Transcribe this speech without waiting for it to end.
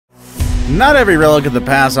Not every relic of the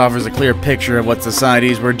past offers a clear picture of what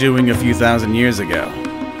societies were doing a few thousand years ago.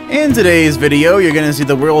 In today's video, you're going to see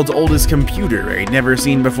the world's oldest computer, a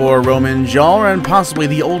never-seen-before Roman jar, and possibly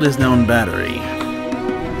the oldest known battery.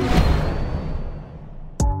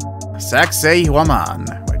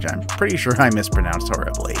 Sacsayhuaman, which I'm pretty sure I mispronounced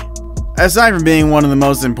horribly. Aside from being one of the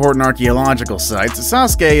most important archaeological sites,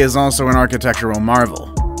 Sasuke is also an architectural marvel.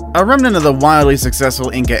 A remnant of the wildly successful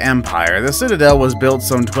Inca Empire, the citadel was built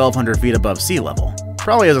some 1,200 feet above sea level,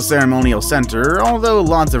 probably as a ceremonial center, although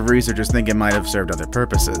lots of researchers think it might have served other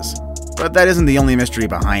purposes. But that isn't the only mystery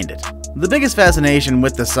behind it. The biggest fascination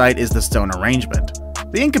with the site is the stone arrangement.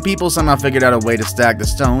 The Inca people somehow figured out a way to stack the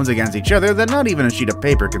stones against each other that not even a sheet of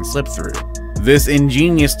paper can slip through. This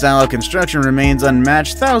ingenious style of construction remains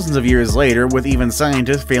unmatched thousands of years later, with even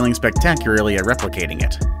scientists failing spectacularly at replicating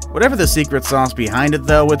it. Whatever the secret sauce behind it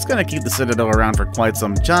though, it's gonna keep the Citadel around for quite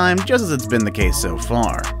some time, just as it's been the case so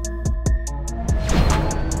far.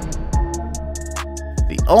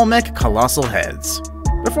 The OLMEC Colossal Heads.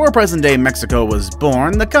 Before present-day Mexico was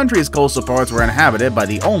born, the country's coastal parts were inhabited by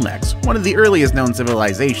the Olmecs, one of the earliest known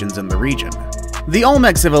civilizations in the region. The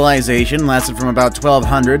Olmec civilization lasted from about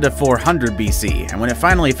 1200 to 400 BC, and when it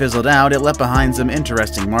finally fizzled out, it left behind some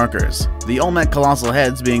interesting markers, the Olmec Colossal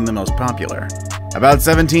Heads being the most popular. About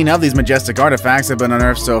 17 of these majestic artifacts have been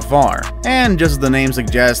unearthed so far, and just as the name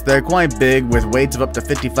suggests, they're quite big, with weights of up to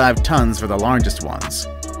 55 tons for the largest ones.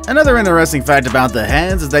 Another interesting fact about the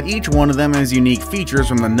heads is that each one of them has unique features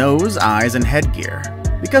from the nose, eyes, and headgear.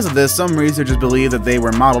 Because of this, some researchers believe that they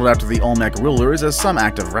were modeled after the Olmec rulers as some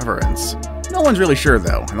act of reverence. No one's really sure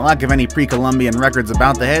though, and the lack of any pre-Columbian records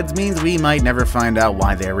about the heads means we might never find out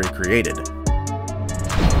why they were recreated.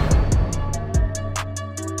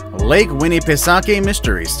 Lake Winnipesaukee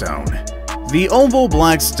Mystery Stone. The oval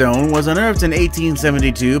black stone was unearthed in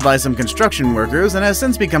 1872 by some construction workers and has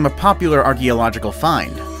since become a popular archaeological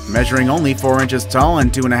find. Measuring only 4 inches tall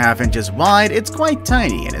and 2.5 inches wide, it's quite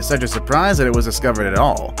tiny and is such a surprise that it was discovered at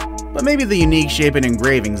all. But maybe the unique shape and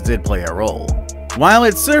engravings did play a role. While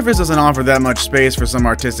its surface doesn't offer that much space for some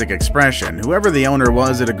artistic expression, whoever the owner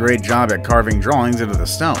was did a great job at carving drawings into the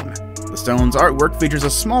stone. The stone's artwork features a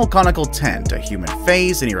small conical tent, a human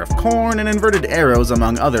face, an ear of corn, and inverted arrows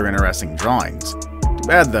among other interesting drawings. Too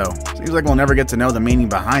bad though, seems like we'll never get to know the meaning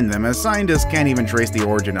behind them as scientists can't even trace the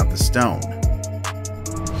origin of the stone.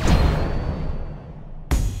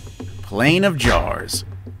 Plain of Jars.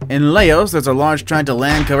 In Laos, there's a large tract of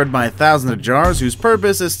land covered by thousands of jars whose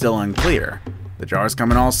purpose is still unclear. The jars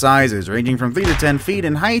come in all sizes, ranging from 3 to 10 feet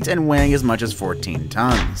in height and weighing as much as 14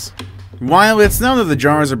 tons. While it's known that the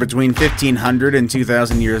jars are between 1500 and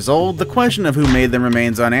 2000 years old, the question of who made them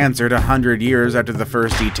remains unanswered 100 years after the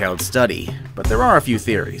first detailed study. But there are a few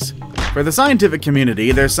theories. For the scientific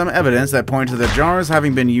community, there's some evidence that point to the jars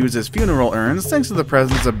having been used as funeral urns thanks to the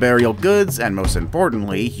presence of burial goods and, most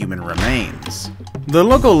importantly, human remains. The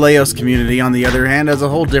local Laos community, on the other hand, has a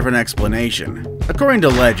whole different explanation. According to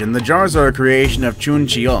legend, the jars are a creation of Chun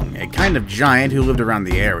Cheong, a kind of giant who lived around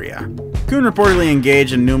the area. Kun reportedly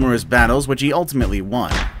engaged in numerous battles, which he ultimately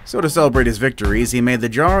won. So to celebrate his victories, he made the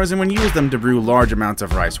jars and would use them to brew large amounts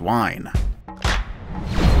of rice wine.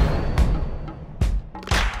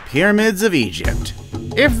 Pyramids of Egypt.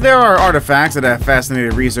 If there are artifacts that have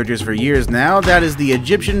fascinated researchers for years now, that is the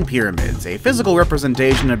Egyptian pyramids, a physical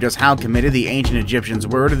representation of just how committed the ancient Egyptians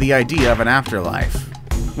were to the idea of an afterlife.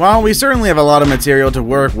 While we certainly have a lot of material to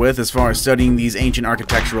work with as far as studying these ancient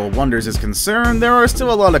architectural wonders is concerned, there are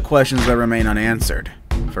still a lot of questions that remain unanswered.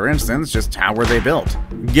 For instance, just how were they built?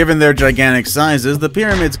 Given their gigantic sizes, the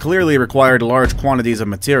pyramids clearly required large quantities of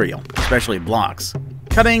material, especially blocks.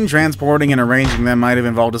 Cutting, transporting, and arranging them might have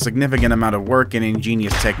involved a significant amount of work and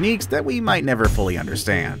ingenious techniques that we might never fully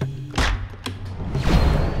understand.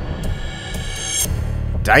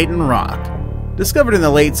 Titan Rock. Discovered in the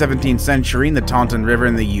late 17th century in the Taunton River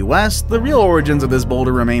in the US, the real origins of this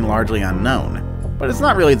boulder remain largely unknown. But it's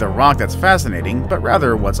not really the rock that's fascinating, but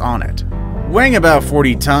rather what's on it. Weighing about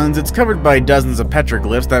 40 tons, it's covered by dozens of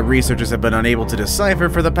petroglyphs that researchers have been unable to decipher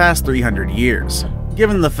for the past 300 years.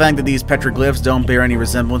 Given the fact that these petroglyphs don't bear any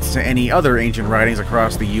resemblance to any other ancient writings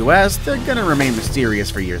across the US, they're gonna remain mysterious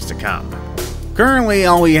for years to come. Currently,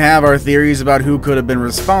 all we have are theories about who could have been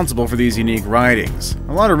responsible for these unique writings.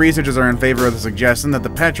 A lot of researchers are in favor of the suggestion that the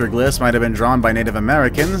petroglyphs might have been drawn by Native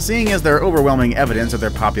Americans, seeing as there are overwhelming evidence of their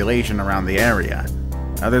population around the area.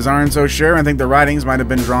 Others aren't so sure and think the writings might have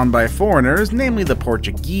been drawn by foreigners, namely the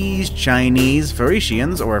Portuguese, Chinese,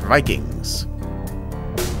 Phoenicians, or Vikings.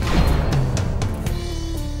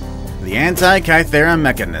 The Antikythera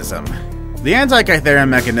mechanism. The Antikythera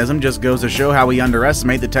mechanism just goes to show how we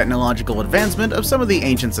underestimate the technological advancement of some of the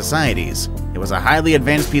ancient societies. It was a highly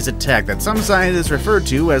advanced piece of tech that some scientists refer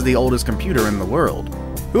to as the oldest computer in the world.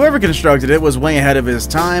 Whoever constructed it was way ahead of his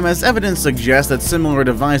time, as evidence suggests that similar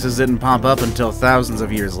devices didn't pop up until thousands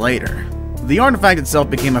of years later. The artifact itself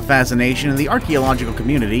became a fascination in the archaeological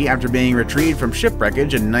community after being retrieved from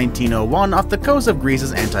shipwreckage in 1901 off the coast of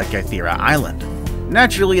Greece's Antikythera island.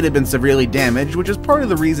 Naturally, it had been severely damaged, which is part of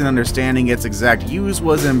the reason understanding its exact use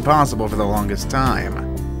was impossible for the longest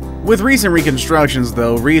time. With recent reconstructions,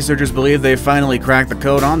 though, researchers believe they've finally cracked the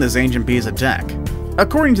code on this ancient piece of tech.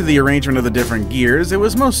 According to the arrangement of the different gears, it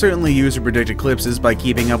was most certainly used to predict eclipses by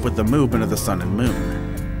keeping up with the movement of the sun and moon.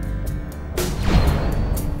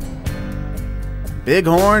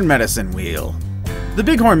 Bighorn Medicine Wheel. The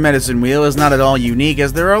Bighorn Medicine Wheel is not at all unique,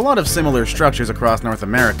 as there are a lot of similar structures across North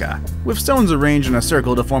America, with stones arranged in a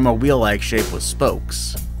circle to form a wheel-like shape with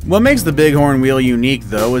spokes. What makes the Bighorn Wheel unique,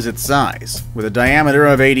 though, is its size. With a diameter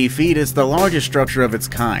of 80 feet, it's the largest structure of its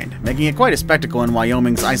kind, making it quite a spectacle in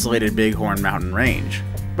Wyoming's isolated Bighorn mountain range.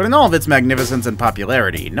 But in all of its magnificence and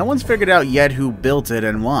popularity, no one's figured out yet who built it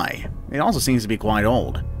and why. It also seems to be quite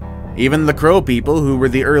old. Even the Crow people, who were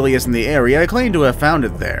the earliest in the area, claim to have found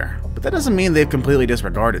it there. But that doesn't mean they've completely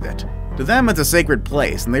disregarded it. To them, it's a sacred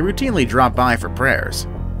place, and they routinely drop by for prayers.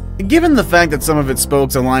 Given the fact that some of its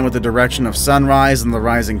spokes align with the direction of sunrise and the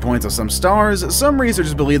rising points of some stars, some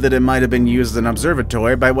researchers believe that it might have been used as an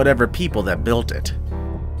observatory by whatever people that built it.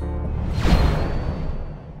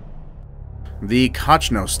 The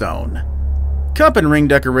COCHNO stone. Cup and ring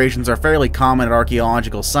decorations are fairly common at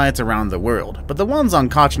archaeological sites around the world, but the ones on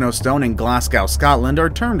COCHNO stone in Glasgow, Scotland are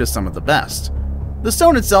termed as some of the best. The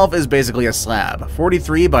stone itself is basically a slab,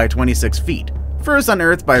 43 by 26 feet, first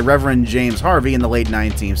unearthed by Reverend James Harvey in the late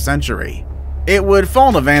 19th century. It would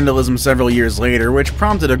fall to vandalism several years later, which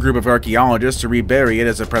prompted a group of archaeologists to rebury it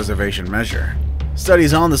as a preservation measure.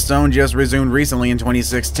 Studies on the stone just resumed recently in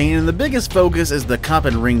 2016, and the biggest focus is the cup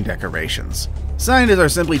and ring decorations. Scientists are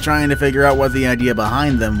simply trying to figure out what the idea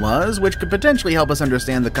behind them was, which could potentially help us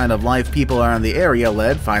understand the kind of life people around the area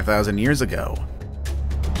led 5,000 years ago.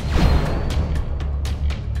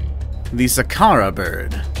 The Saqqara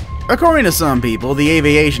bird. According to some people, the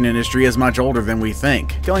aviation industry is much older than we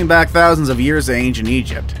think, going back thousands of years to ancient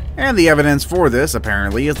Egypt. And the evidence for this,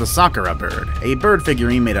 apparently, is the Saqqara bird, a bird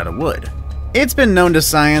figurine made out of wood. It's been known to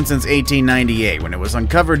science since 1898, when it was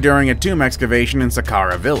uncovered during a tomb excavation in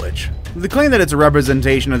Saqqara village. The claim that it's a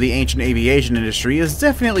representation of the ancient aviation industry is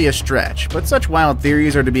definitely a stretch, but such wild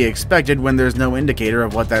theories are to be expected when there's no indicator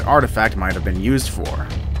of what that artifact might have been used for.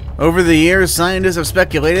 Over the years, scientists have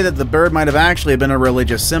speculated that the bird might have actually been a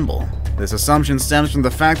religious symbol. This assumption stems from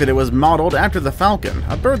the fact that it was modeled after the falcon,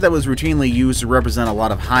 a bird that was routinely used to represent a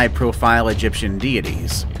lot of high-profile Egyptian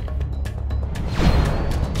deities.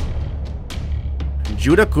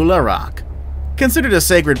 Judaculla Rock. Considered a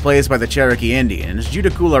sacred place by the Cherokee Indians,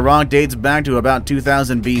 Judaculla Rock dates back to about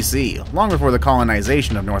 2000 BC, long before the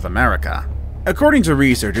colonization of North America. According to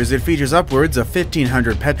researchers, it features upwards of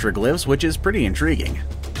 1,500 petroglyphs, which is pretty intriguing.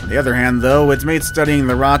 On the other hand, though, it's made studying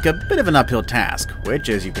the rock a bit of an uphill task, which,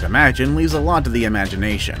 as you could imagine, leaves a lot to the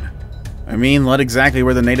imagination. I mean, what exactly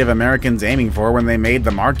were the Native Americans aiming for when they made the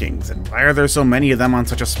markings, and why are there so many of them on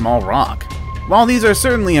such a small rock? While these are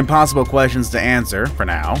certainly impossible questions to answer, for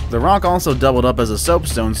now, the rock also doubled up as a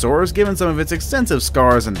soapstone source given some of its extensive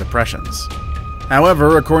scars and depressions.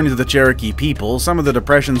 However, according to the Cherokee people, some of the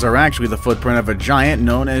depressions are actually the footprint of a giant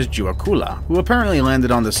known as Juaculla, who apparently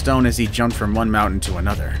landed on the stone as he jumped from one mountain to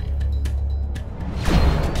another.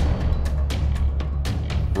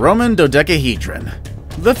 Roman dodecahedron.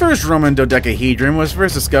 The first Roman dodecahedron was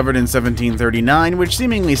first discovered in 1739, which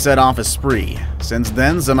seemingly set off a spree. Since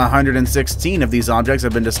then, some 116 of these objects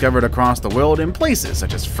have been discovered across the world in places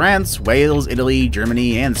such as France, Wales, Italy,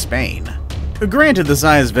 Germany, and Spain. Granted, the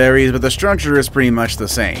size varies, but the structure is pretty much the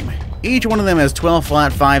same. Each one of them has 12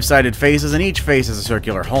 flat 5-sided faces, and each face has a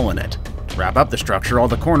circular hole in it. To wrap up the structure, all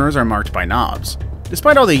the corners are marked by knobs.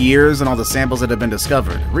 Despite all the years and all the samples that have been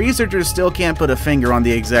discovered, researchers still can't put a finger on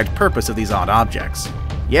the exact purpose of these odd objects.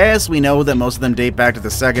 Yes, we know that most of them date back to the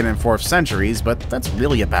 2nd and 4th centuries, but that's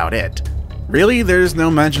really about it. Really, there's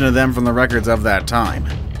no mention of them from the records of that time.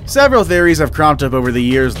 Several theories have cropped up over the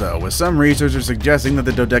years, though, with some researchers suggesting that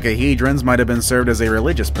the dodecahedrons might have been served as a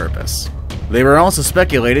religious purpose. They were also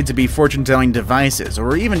speculated to be fortune-telling devices,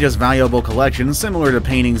 or even just valuable collections similar to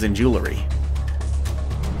paintings and jewelry.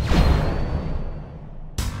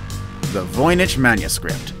 The Voynich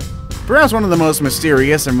manuscript. Perhaps one of the most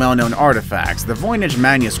mysterious and well-known artifacts, the Voynich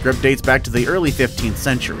manuscript dates back to the early 15th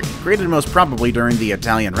century, created most probably during the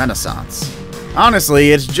Italian Renaissance.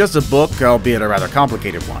 Honestly, it's just a book, albeit a rather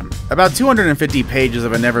complicated one. About 250 pages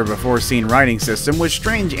of a never-before-seen writing system with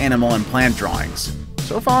strange animal and plant drawings.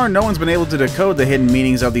 So far, no one's been able to decode the hidden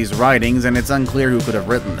meanings of these writings, and it's unclear who could have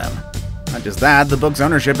written them. Not just that, the book's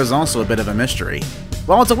ownership is also a bit of a mystery.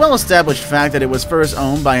 While it's a well-established fact that it was first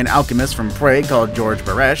owned by an alchemist from Prague called George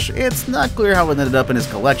Baresh, it's not clear how it ended up in his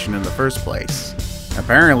collection in the first place.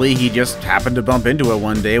 Apparently, he just happened to bump into it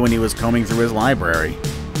one day when he was combing through his library.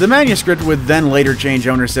 The manuscript would then later change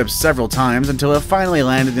ownership several times until it finally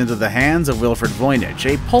landed into the hands of Wilfred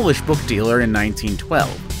Voynich, a Polish book dealer in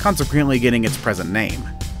 1912, consequently getting its present name.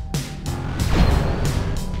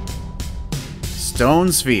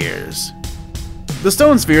 Stone Spheres. The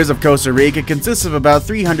stone spheres of Costa Rica consist of about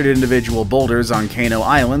 300 individual boulders on Cano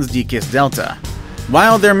Island's Diquis Delta.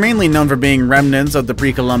 While they're mainly known for being remnants of the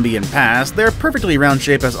pre-Columbian past, their perfectly round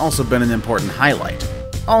shape has also been an important highlight.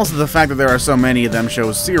 Also, the fact that there are so many of them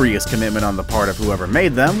shows serious commitment on the part of whoever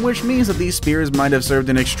made them, which means that these spheres might have served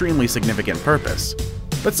an extremely significant purpose.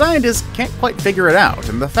 But scientists can't quite figure it out,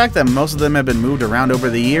 and the fact that most of them have been moved around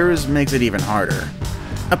over the years makes it even harder.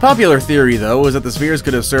 A popular theory, though, is that the spheres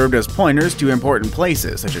could have served as pointers to important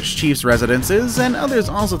places, such as chiefs' residences, and others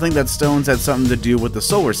also think that stones had something to do with the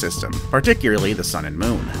solar system, particularly the sun and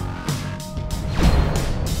moon.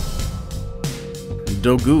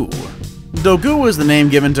 Dogu. Dogu is the name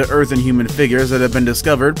given to earth and human figures that have been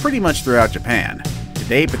discovered pretty much throughout Japan. To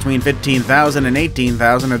date, between 15,000 and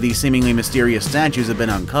 18,000 of these seemingly mysterious statues have been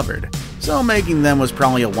uncovered, so making them was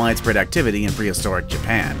probably a widespread activity in prehistoric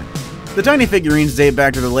Japan. The tiny figurines date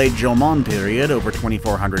back to the late Jomon period, over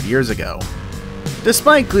 2,400 years ago.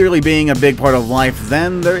 Despite clearly being a big part of life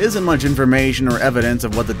then, there isn't much information or evidence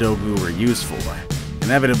of what the Dogu were used for.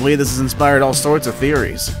 Inevitably, this has inspired all sorts of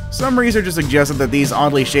theories. Some researchers suggested that these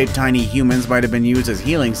oddly shaped tiny humans might have been used as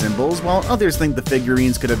healing symbols, while others think the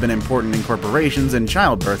figurines could have been important incorporations in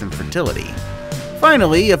childbirth and fertility.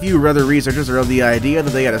 Finally, a few other researchers are of the idea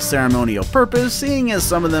that they had a ceremonial purpose, seeing as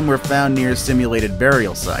some of them were found near simulated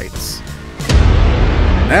burial sites.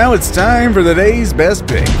 Now it's time for today's best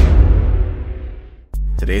pick.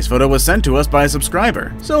 Today's photo was sent to us by a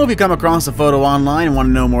subscriber, so if you come across the photo online and want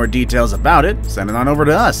to know more details about it, send it on over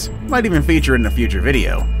to us. Might even feature it in a future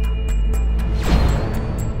video.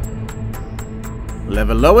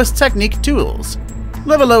 Levallois Technique Tools.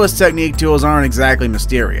 Levallois Technique tools aren't exactly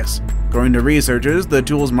mysterious. According to researchers, the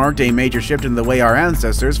tools marked a major shift in the way our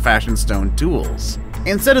ancestors fashioned stone tools.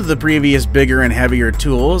 Instead of the previous bigger and heavier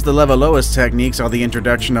tools, the Levallois techniques are the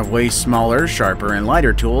introduction of way smaller, sharper, and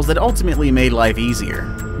lighter tools that ultimately made life easier.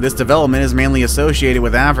 This development is mainly associated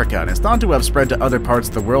with Africa and is thought to have spread to other parts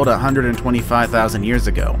of the world 125,000 years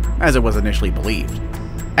ago, as it was initially believed.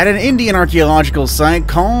 At an Indian archaeological site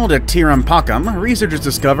called Tirampakam, researchers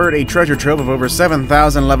discovered a treasure trove of over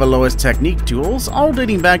 7,000 Levallois technique tools, all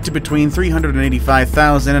dating back to between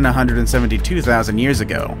 385,000 and 172,000 years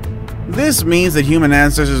ago. This means that human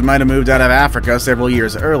ancestors might have moved out of Africa several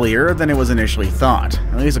years earlier than it was initially thought,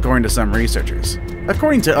 at least according to some researchers.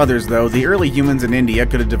 According to others, though, the early humans in India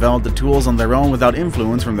could have developed the tools on their own without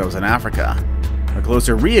influence from those in Africa. A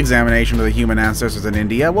closer re-examination of the human ancestors in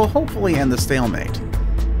India will hopefully end the stalemate.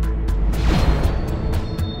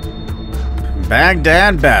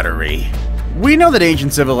 Baghdad Battery. We know that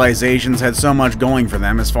ancient civilizations had so much going for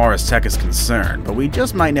them as far as tech is concerned, but we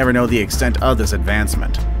just might never know the extent of this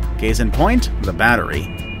advancement. Case in point, the battery.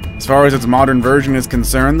 As far as its modern version is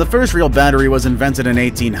concerned, the first real battery was invented in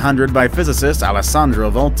 1800 by physicist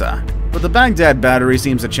Alessandro Volta. But the Baghdad battery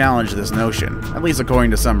seems to challenge this notion, at least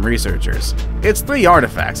according to some researchers. It's 3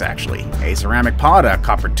 artifacts, actually: a ceramic pot, a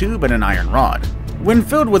copper tube, and an iron rod. When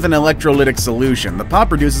filled with an electrolytic solution, the pot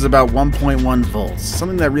produces about 1.1 volts,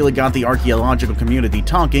 something that really got the archaeological community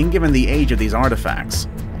talking given the age of these artifacts.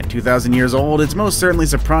 At 2,000 years old, it's most certainly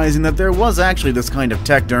surprising that there was actually this kind of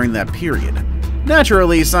tech during that period.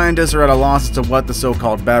 Naturally, scientists are at a loss as to what the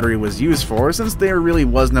so-called battery was used for, since there really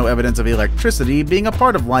was no evidence of electricity being a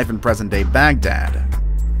part of life in present-day Baghdad.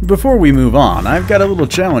 Before we move on, I've got a little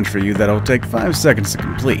challenge for you that'll take 5 seconds to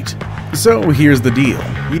complete. So here's the deal.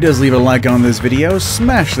 You just leave a like on this video,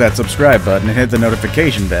 smash that subscribe button, and hit the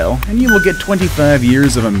notification bell, and you will get 25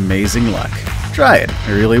 years of amazing luck. Try it,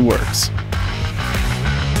 it really works.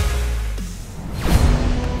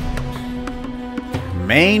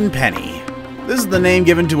 Maine Penny. This is the name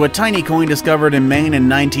given to a tiny coin discovered in Maine in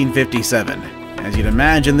 1957. As you'd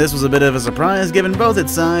imagine, this was a bit of a surprise given both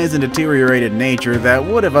its size and deteriorated nature that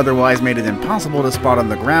would have otherwise made it impossible to spot on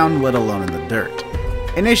the ground, let alone in the dirt.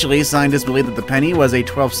 Initially, scientists believed that the penny was a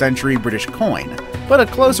 12th century British coin, but a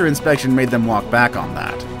closer inspection made them walk back on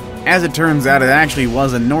that. As it turns out, it actually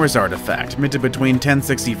was a Norse artifact, minted between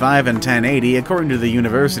 1065 and 1080 according to the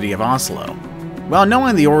University of Oslo. While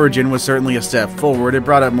knowing the origin was certainly a step forward, it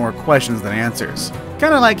brought up more questions than answers.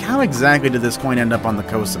 Kinda like, how exactly did this coin end up on the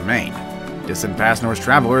coast of Maine? Distant past Norse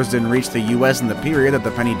travelers didn't reach the US in the period that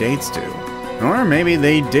the penny dates to. Or maybe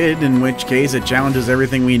they did, in which case it challenges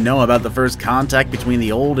everything we know about the first contact between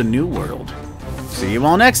the Old and New World. See you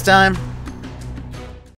all next time!